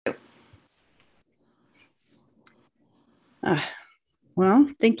Uh, well,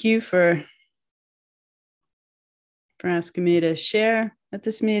 thank you for asking me to share at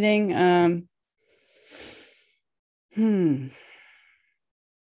this meeting. Hmm.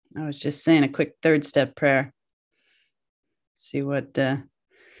 I was just saying a quick third step prayer. See what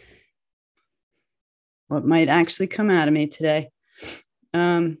might actually come out of me today.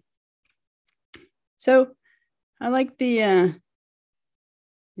 Um, so I like the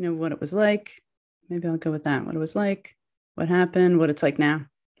what it was like. Maybe I'll go with that. What it was like, what happened, what it's like now.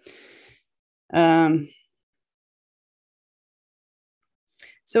 Um,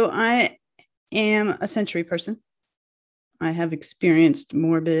 so I am a century person. I have experienced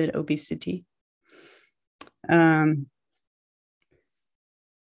morbid obesity. Um,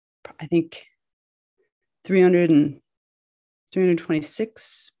 I think 300 and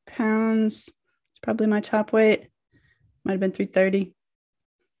 326 pounds. It's probably my top weight. Might have been 330,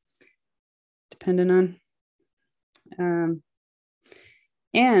 depending on. Um,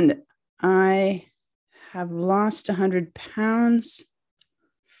 and I have lost 100 pounds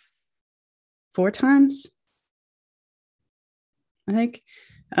 4 times, I think.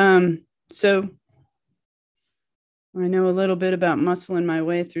 So I know a little bit about muscling my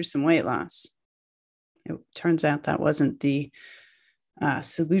way through some weight loss. It turns out that wasn't the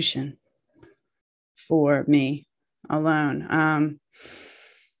solution for me alone. I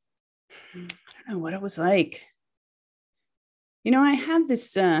don't know what it was like. I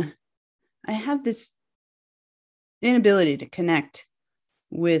have this inability to connect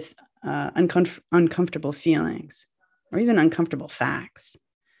with uncomfortable feelings or even uncomfortable facts.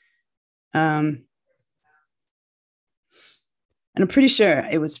 And I'm pretty sure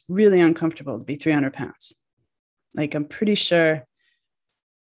it was really uncomfortable to be 300 pounds. Like, I'm pretty sure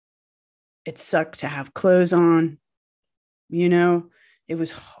it sucked to have clothes on. You know, it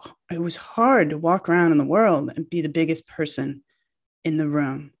was it was hard to walk around in the world and be the biggest person in the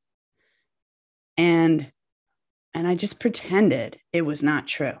room. And I just pretended it was not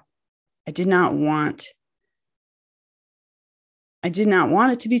true. I did not want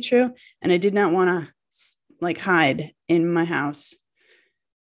it to be true, and I did not want to like hide in my house.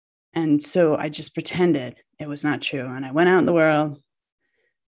 And so I just pretended it was not true, and I went out in the world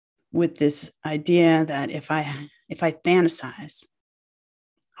with this idea that if I fantasize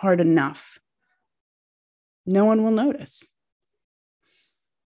hard enough, no one will notice.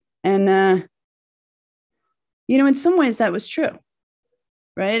 And in some ways that was true,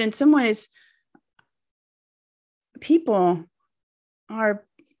 right? In some ways, people are,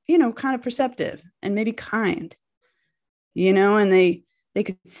 kind of perceptive and maybe kind, and they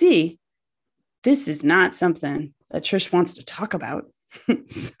could see this is not something that Trish wants to talk about.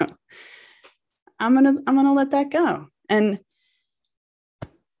 So I'm gonna let that go. And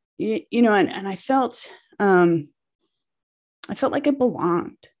and I felt like I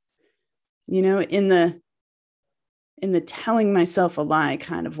belonged, in the telling myself a lie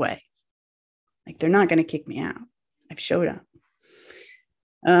kind of way. Like, they're not going to kick me out. I've showed up.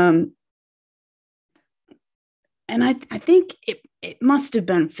 And I think it must have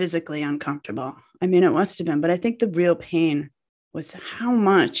been physically uncomfortable. I mean, it must have been, but I think the real pain was how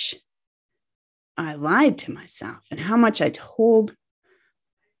much I lied to myself and how much I told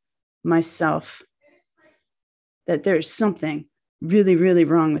myself that there's something really, really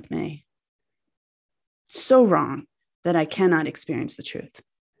wrong with me. So wrong that I cannot experience the truth.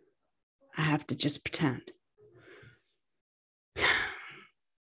 I have to just pretend.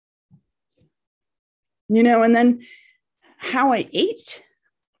 And then how I ate,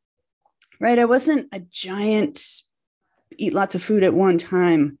 right? I wasn't a giant, eat lots of food at one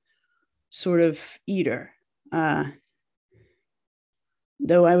time sort of eater. Though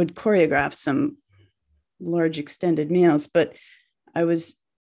I would choreograph some large extended meals, but I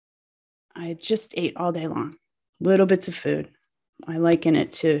just ate all day long, little bits of food. I liken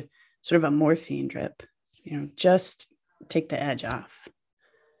it to sort of a morphine drip, just take the edge off.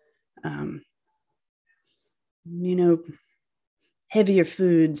 You know, heavier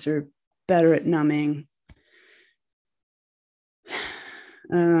foods are better at numbing.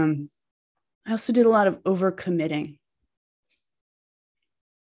 I also did a lot of overcommitting.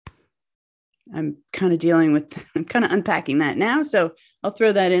 I'm kind of unpacking that now. So I'll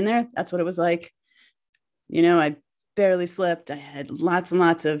throw that in there. That's what it was like. I barely slept. I had lots and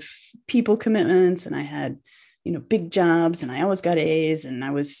lots of people commitments, and I had, big jobs, and I always got A's. And I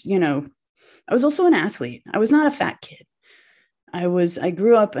was also an athlete. I was not a fat kid. I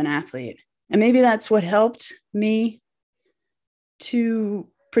grew up an athlete. And maybe that's what helped me to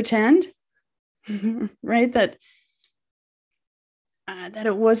pretend, right? That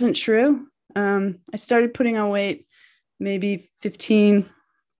it wasn't true. I started putting on weight maybe 16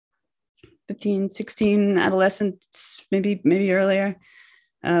 adolescents, maybe earlier.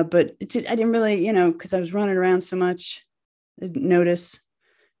 But I didn't really, because I was running around so much, I didn't notice.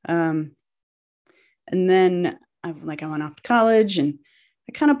 And then I went off to college, and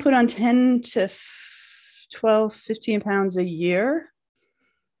I kind of put on 10 to 12, 15 pounds a year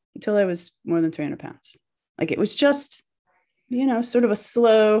until I was more than 300 pounds. Like, it was just, sort of a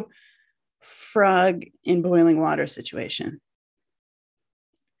slow frog in boiling water situation.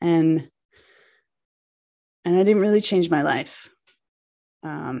 And I didn't really change my life.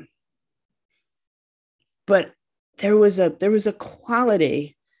 But there was a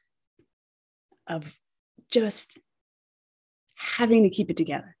quality of just having to keep it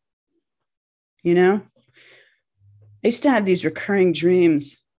together. I used to have these recurring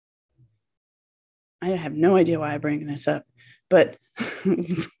dreams. I have no idea why I bring this up, but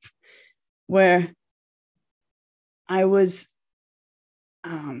where I was,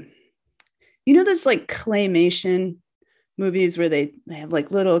 those like claymation movies where they have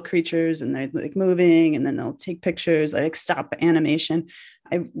like little creatures and they're like moving, and then they'll take pictures, like stop animation.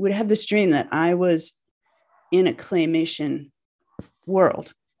 I would have this dream that I was in a claymation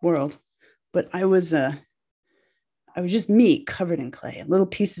world, but I was just me covered in clay. Little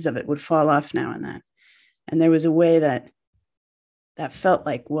pieces of it would fall off now and then. And there was a way that felt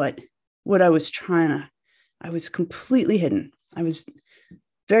like what I was I was completely hidden.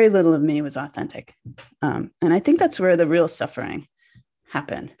 Very little of me was authentic. And I think that's where the real suffering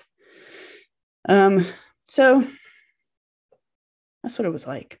happened. So that's what it was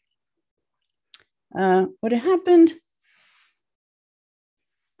like. What had happened,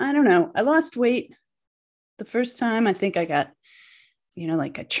 I don't know. I lost weight the first time. I think I got,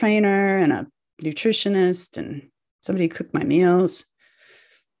 like a trainer and a nutritionist and somebody cooked my meals.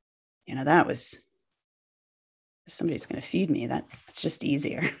 That was, somebody's going to feed me. That's just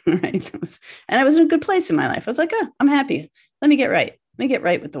easier, right? And I was in a good place in my life. I was like, oh, I'm happy. Let me get right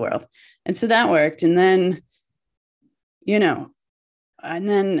with the world. And so that worked. And then,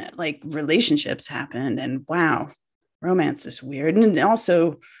 like relationships happened, and wow, romance is weird. And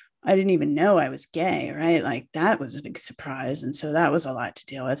also I didn't even know I was gay, right? Like that was a big surprise. And so that was a lot to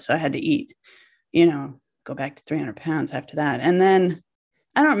deal with. So I had to eat, go back to 300 pounds after that. And then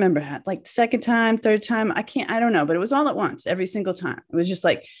I don't remember how, like the second time, third time, I don't know, but it was all at once, every single time. It was just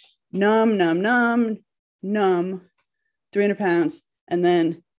like numb, 300 pounds. And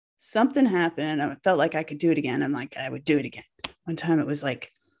then something happened. I felt like I could do it again. I'm like, I would do it again. One time it was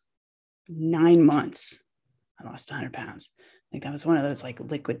like 9 months. I lost 100 pounds. Like that was one of those like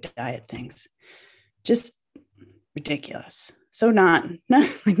liquid diet things. Just ridiculous. So not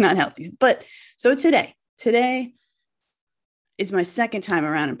healthy. But so today is my second time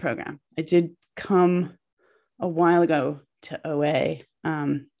around in program. I did come a while ago to OA.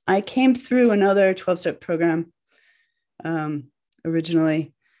 I came through another 12-step program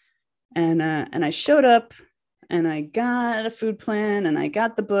originally, and I showed up and I got a food plan and I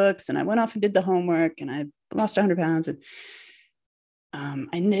got the books and I went off and did the homework and I lost 100 pounds. And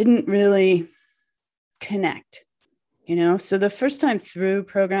I didn't really connect, So the first time through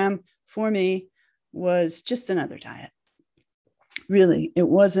program for me was just another diet. Really, it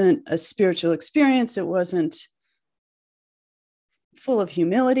wasn't a spiritual experience. It wasn't full of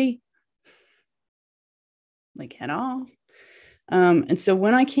humility, like at all. And so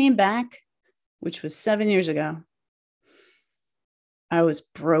when I came back, which was 7 years ago, I was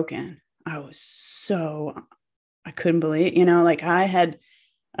broken. I couldn't believe, like I had,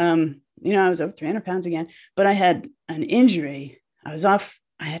 I was over 300 pounds again, but I had an injury. I was off.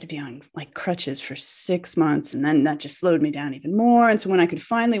 I had to be on like crutches for 6 months. And then that just slowed me down even more. And so when I could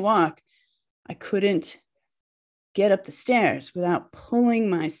finally walk, I couldn't get up the stairs without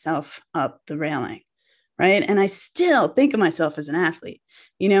pulling myself up the railing. Right. And I still think of myself as an athlete,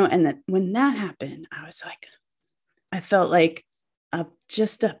 and that when that happened, I was like, I felt like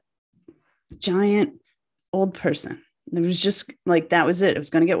just a giant old person. It was just like, that was it. It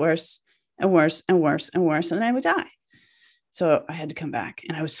was going to get worse and worse and worse and worse. And then I would die. So I had to come back,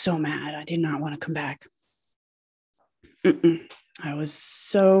 and I was so mad. I did not want to come back. I was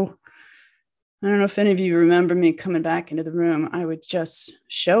so, I don't know if any of you remember me coming back into the room. I would just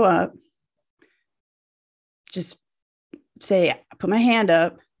show up, just say, put my hand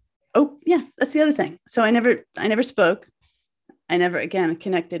up. Oh yeah, that's the other thing. So I never spoke. I never, again,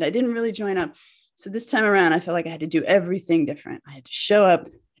 connected. I didn't really join up. So this time around, I felt like I had to do everything different. I had to show up,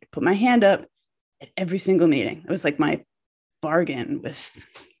 put my hand up at every single meeting. It was like my bargain with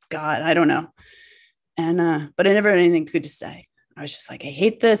God. I don't know. And, but I never had anything good to say. I was just like, I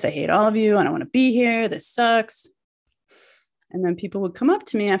hate this. I hate all of you. I don't want to be here. This sucks. And then people would come up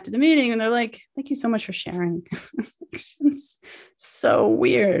to me after the meeting and they're like, thank you so much for sharing. It's so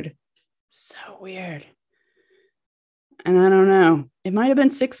weird. So weird. And I don't know, it might have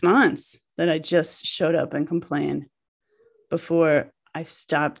been 6 months that I just showed up and complained before I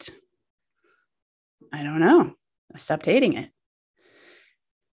stopped. I don't know. I stopped hating it.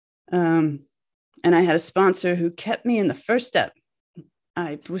 And I had a sponsor who kept me in the first step.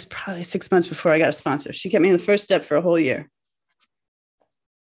 I was probably 6 months before I got a sponsor. She kept me in the first step for a whole year.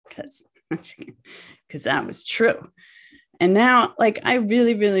 Because that was true. And now, like, I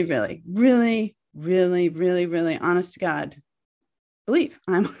really, honest to God, believe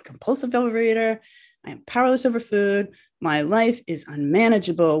I'm a compulsive overeater. I am powerless over food. My life is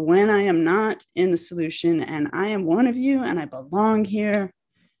unmanageable when I am not in the solution. And I am one of you and I belong here.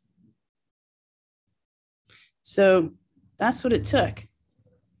 So that's what it took,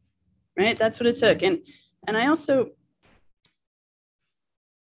 right? That's what it took. And I also,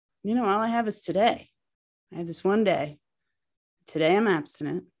 all I have is today. I have this one day. Today I'm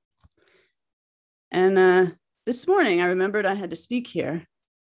abstinent. And this morning I remembered I had to speak here.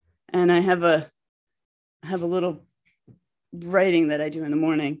 And I have a little writing that I do in the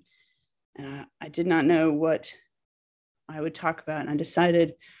morning. And I did not know what I would talk about. And I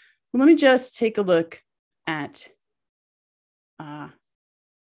decided, well, let me just take a look at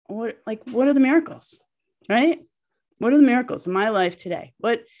what are the miracles, right? What are the miracles in my life today?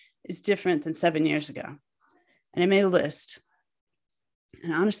 What is different than 7 years ago? And I made a list.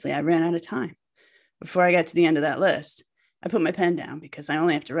 And honestly, I ran out of time. Before I got to the end of that list, I put my pen down because I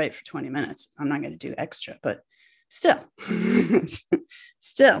only have to write for 20 minutes. I'm not going to do extra, but still.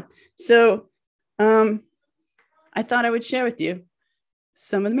 So I thought I would share with you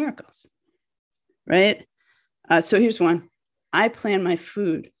some of the miracles, right? So here's one. I plan my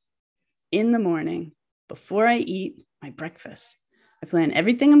food in the morning before I eat my breakfast. I plan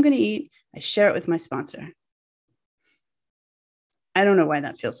everything I'm going to eat. I share it with my sponsor. I don't know why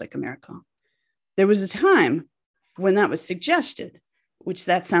that feels like a miracle. There was a time when that was suggested, which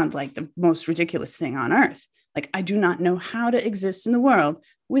that sounded like the most ridiculous thing on earth. Like, I do not know how to exist in the world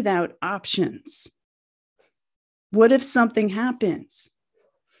without options. What if something happens?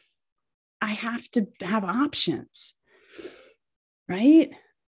 I have to have options, right?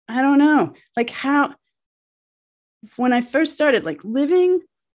 I don't know. Like, how, when I first started, like, living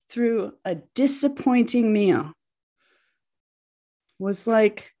through a disappointing meal was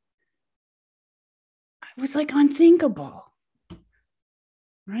like unthinkable,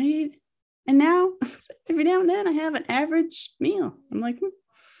 right? And now every now and then I have an average meal. I'm like,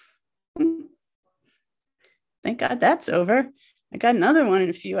 thank God that's over. I got another one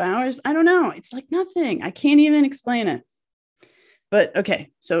in a few hours. I don't know. It's like nothing. I can't even explain it. But okay,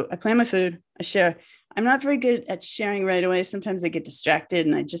 so I plan my food. I share. I'm not very good at sharing right away. Sometimes I get distracted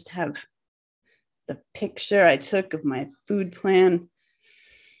and I just have the picture I took of my food plan.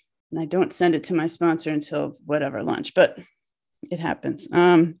 And I don't send it to my sponsor until whatever lunch, but it happens.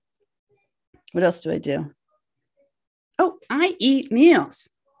 What else do I do? Oh, I eat meals.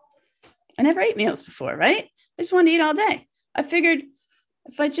 I never ate meals before, right? I just want to eat all day. I figured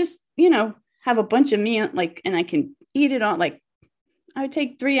if I just, have a bunch of meal, and I can eat it all, I would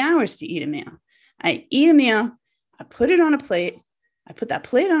take 3 hours to eat a meal. I eat a meal, I put it on a plate, I put that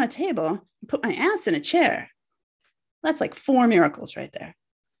plate on a table, and put my ass in a chair. That's like 4 miracles right there.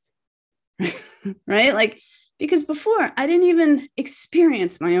 Right? Because before I didn't even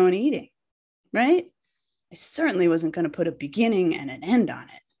experience my own eating, right? I certainly wasn't going to put a beginning and an end on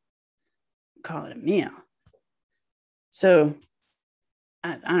it. Call it a meal. So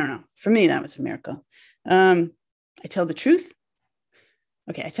I don't know. For me, that was a miracle. I tell the truth.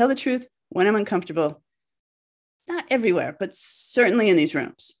 Okay, I tell the truth when I'm uncomfortable. Not everywhere, but certainly in these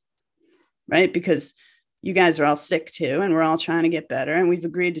rooms, right? Because you guys are all sick too, and we're all trying to get better, and we've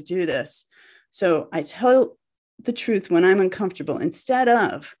agreed to do this. So I tell the truth when I'm uncomfortable instead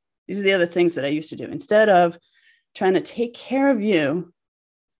of, these are the other things that I used to do, instead of trying to take care of you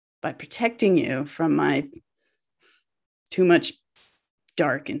by protecting you from my too much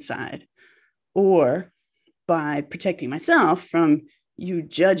dark inside, or by protecting myself from you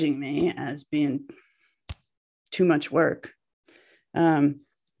judging me as being too much work,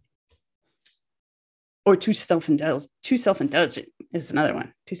 or too self-indulgent is another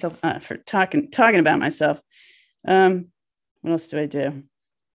one. For talking about myself. What else do I do?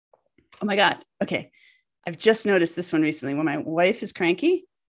 Oh my God. Okay. I've just noticed this one recently. When my wife is cranky,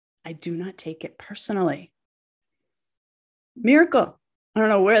 I do not take it personally. Miracle. I don't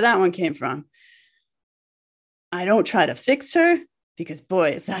know where that one came from. I don't try to fix her because,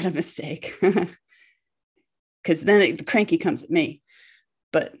 boy, is that a mistake. because then the cranky comes at me.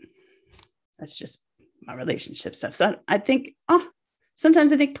 But that's just my relationship stuff. So I think,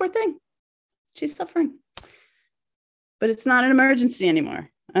 sometimes I think, poor thing, she's suffering. But it's not an emergency anymore.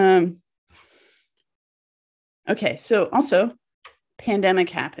 Okay, so also, pandemic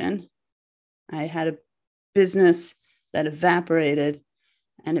happened. I had a business that evaporated,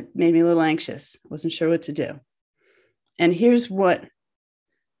 and it made me a little anxious. I wasn't sure what to do. And here's what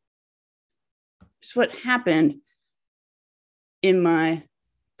happened in my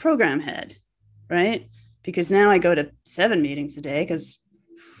program head, right? Because now I go to 7 meetings a day because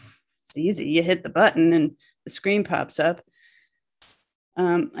it's easy. You hit the button and the screen pops up.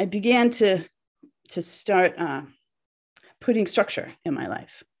 I began to start putting structure in my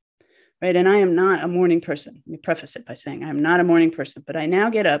life, right? And I am not a morning person. Let me preface it by saying I'm not a morning person, but I now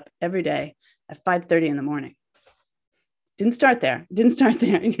get up every day at 5:30 in the morning. Didn't start there.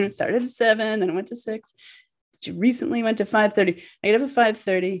 Started at 7, then I went to 6. Recently went to 5:30. I get up at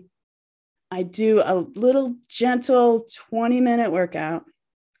 5:30. I do a little gentle 20-minute workout.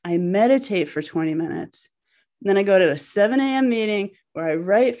 I meditate for 20 minutes. And then I go to a 7 a.m. meeting where I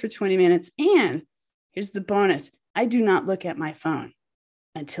write for 20 minutes. And here's the bonus. I do not look at my phone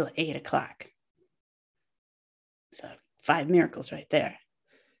until 8 o'clock. So 5 miracles right there,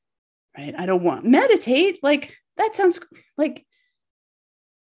 right? I don't want meditate. Like that sounds like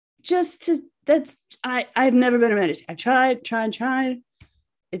I've never been a meditator. I tried.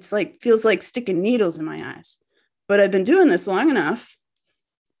 It's like, feels like sticking needles in my eyes, but I've been doing this long enough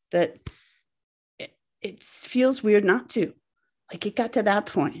that it feels weird not to. Like it got to that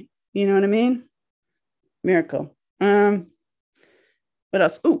point. You know what I mean? Miracle. What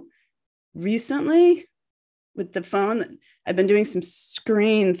else? Oh, recently with the phone, I've been doing some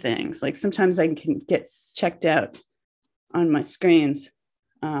screen things. Like sometimes I can get checked out on my screens.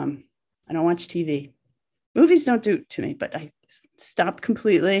 I don't watch TV. Movies don't do it to me, but I stopped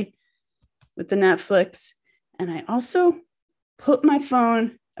completely with the Netflix. And I also plug my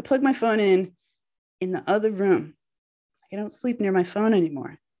phone in the other room. I don't sleep near my phone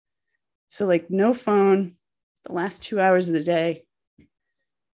anymore. So like no phone the last 2 hours of the day.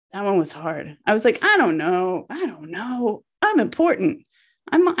 That one was hard. I was like, I don't know. I'm important.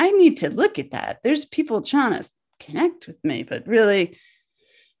 I need to look at that. There's people trying to connect with me, but really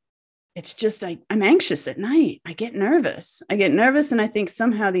it's just I'm anxious at night. I get nervous and I think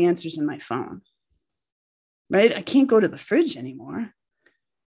somehow the answer's in my phone, right? I can't go to the fridge anymore,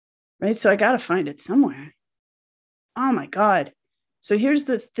 right? So I got to find it somewhere. Oh my God. So here's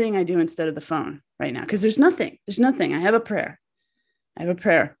the thing I do instead of the phone right now, because there's nothing. I have a prayer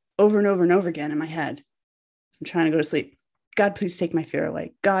over and over and over again in my head. I'm trying to go to sleep. God, please take my fear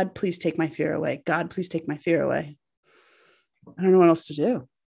away. God, please take my fear away. God, please take my fear away. I don't know what else to do.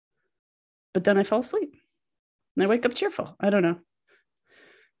 But then I fall asleep and I wake up cheerful. I don't know.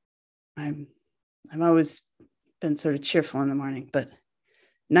 I've always been sort of cheerful in the morning, but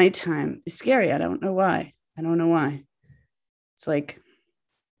nighttime is scary. I don't know why. It's like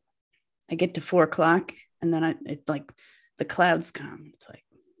I get to 4 o'clock and then it's like the clouds come. It's like,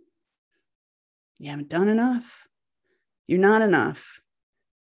 you haven't done enough. You're not enough.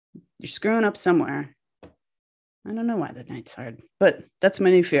 You're screwing up somewhere. I don't know why the night's hard, but that's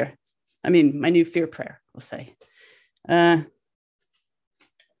my new fear. My new fear prayer, we'll say. Let's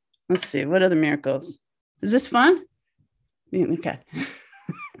see, what other miracles? Is this fun? Okay.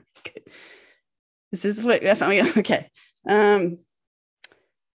 This is what I found. Okay.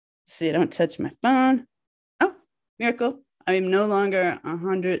 See, I don't touch my phone. Oh, miracle. I am no longer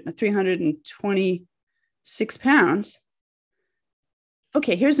 326 pounds.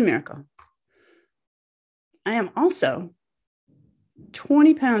 Okay, here's a miracle. I am also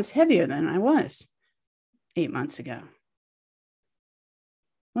 20 pounds heavier than I was 8 months ago.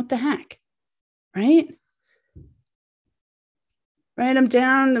 What the heck? Right? I'm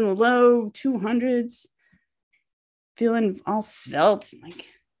down in the low 200s, feeling all svelte,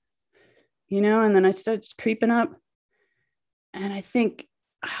 and then I start creeping up and I think,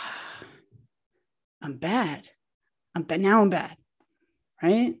 I'm bad. Now I'm bad.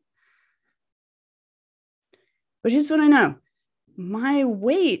 Right? But here's what I know. My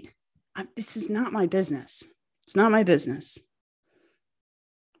weight, this is not my business. It's not my business.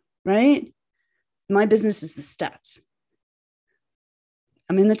 Right? My business is the steps.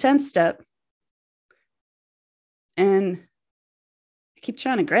 I'm in the 10th step. And I keep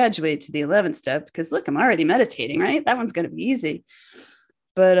trying to graduate to the 11th step because look, I'm already meditating, right? That one's going to be easy.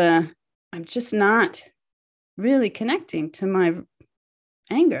 But I'm just not really connecting to my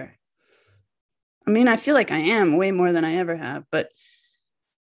anger. I feel like I am way more than I ever have, but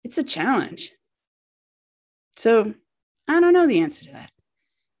it's a challenge. So I don't know the answer to that.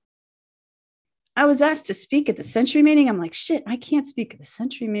 I was asked to speak at the Century meeting. I'm like, shit, I can't speak at the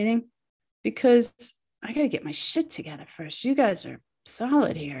Century meeting because I got to get my shit together first. You guys are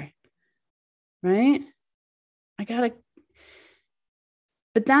solid here, right? But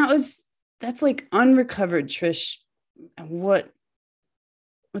that's like unrecovered Trish and what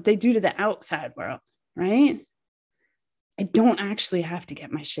they do to the outside world, right? I don't actually have to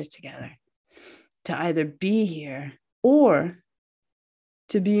get my shit together to either be here or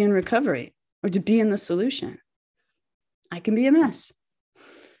to be in recovery or to be in the solution. I can be a mess.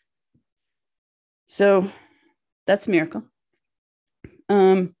 So that's a miracle.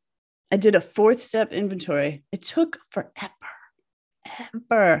 I did a 4th step inventory. It took forever.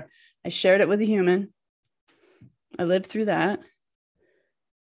 I shared it with a human. I lived through that.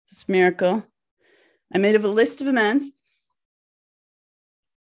 It's a miracle. I made a list of amends.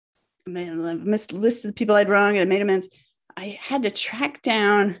 I made a list of the people I'd wronged, and I made amends. I had to track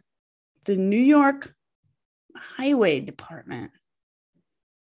down the New York Highway Department,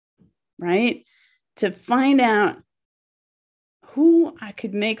 right? To find out who I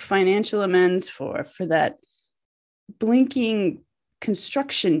could make financial amends for that blinking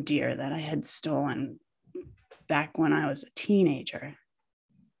construction deer that I had stolen back when I was a teenager,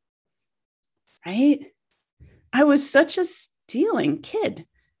 right? I was such a stealing kid.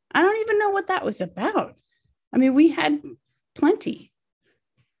 I don't even know what that was about. I mean, we had plenty.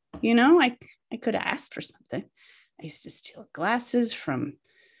 You know, I could have asked for something. I used to steal glasses from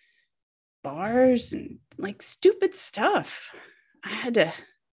bars and like stupid stuff. I had to,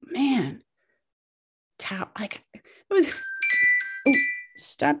 man, like it was. Oh,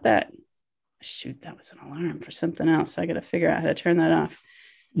 stop that. Shoot, that was an alarm for something else. I got to figure out how to turn that off.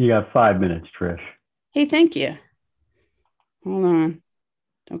 You got 5 minutes, Trish. Hey, thank you. Hold on.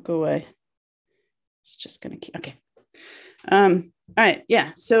 Don't go away. It's just going to keep. Okay. All right.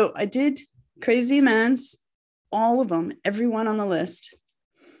 Yeah. So I did crazy amends, all of them, everyone on the list.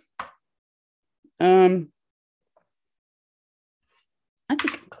 I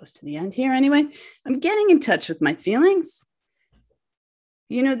think I'm close to the end here anyway. I'm getting in touch with my feelings.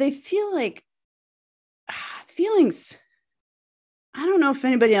 You know, they feel like feelings. I don't know if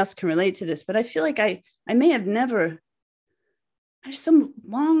anybody else can relate to this, but I feel like I may have never, some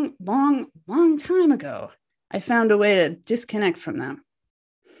long time ago, I found a way to disconnect from them.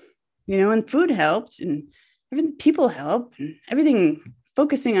 You know, and food helped, and everything, people help, and everything,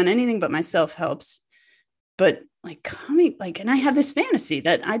 focusing on anything but myself helps. But like coming, like, and I have this fantasy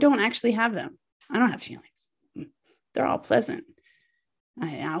that I don't actually have them. I don't have feelings. They're all pleasant.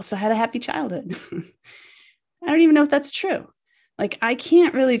 I also had a happy childhood. I don't even know if that's true. Like, I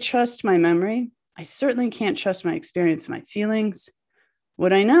can't really trust my memory. I certainly can't trust my experience, my feelings.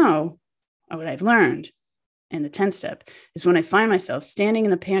 What I know, or what I've learned in the 10th step, is when I find myself standing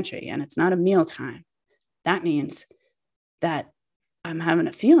in the pantry and it's not a meal time, that means that I'm having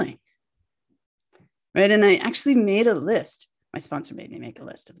a feeling, right? And I actually made a list. My sponsor made me make a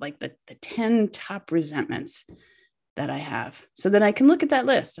list of like the 10 top resentments that I have, so that I can look at that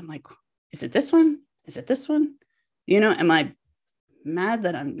list. I'm like, is it this one? Is it this one? You know, am I mad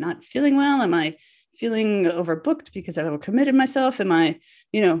that I'm not feeling well? Am I feeling overbooked because I've overcommitted myself? Am I,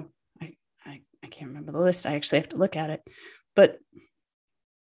 you know, I can't remember the list. I actually have to look at it. But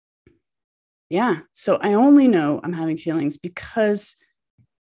yeah, so I only know I'm having feelings because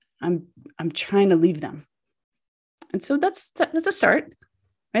I'm trying to leave them. And so that's a start,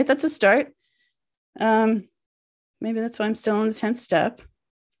 right? That's a start. Maybe that's why I'm still in the 10th step.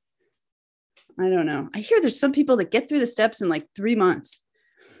 I don't know. I hear there's some people that get through the steps in like 3 months,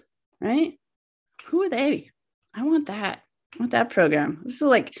 right? Who are they? I want that. I want that program. This is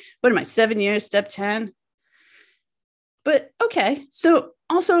like, what am I, 7 years, step 10? But okay. So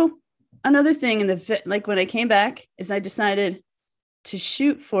also another thing in the, like when I came back is I decided to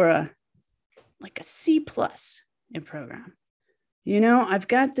shoot for a C+ in program. You know, I've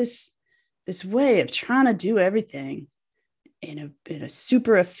got this way of trying to do everything in a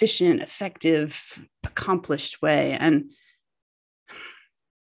super efficient, effective, accomplished way. And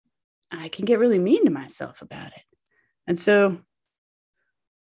I can get really mean to myself about it. And so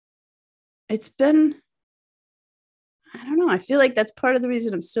it's been, I don't know, I feel like that's part of the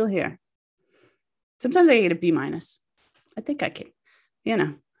reason I'm still here. Sometimes I get a B-. I think I can, you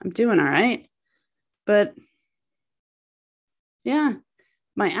know, I'm doing all right. But yeah,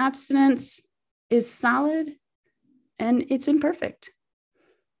 my abstinence is solid and it's imperfect.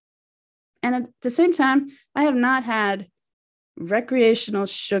 And at the same time, I have not had recreational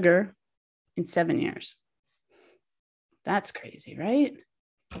sugar in 7 years. That's crazy, right?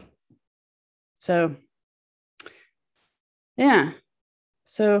 So Yeah.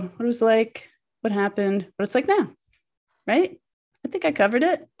 So what it was like, what happened, what it's like now, right? I think I covered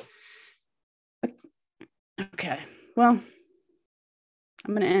it. Okay. Well,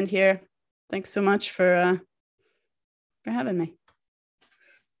 I'm going to end here. Thanks so much for having me.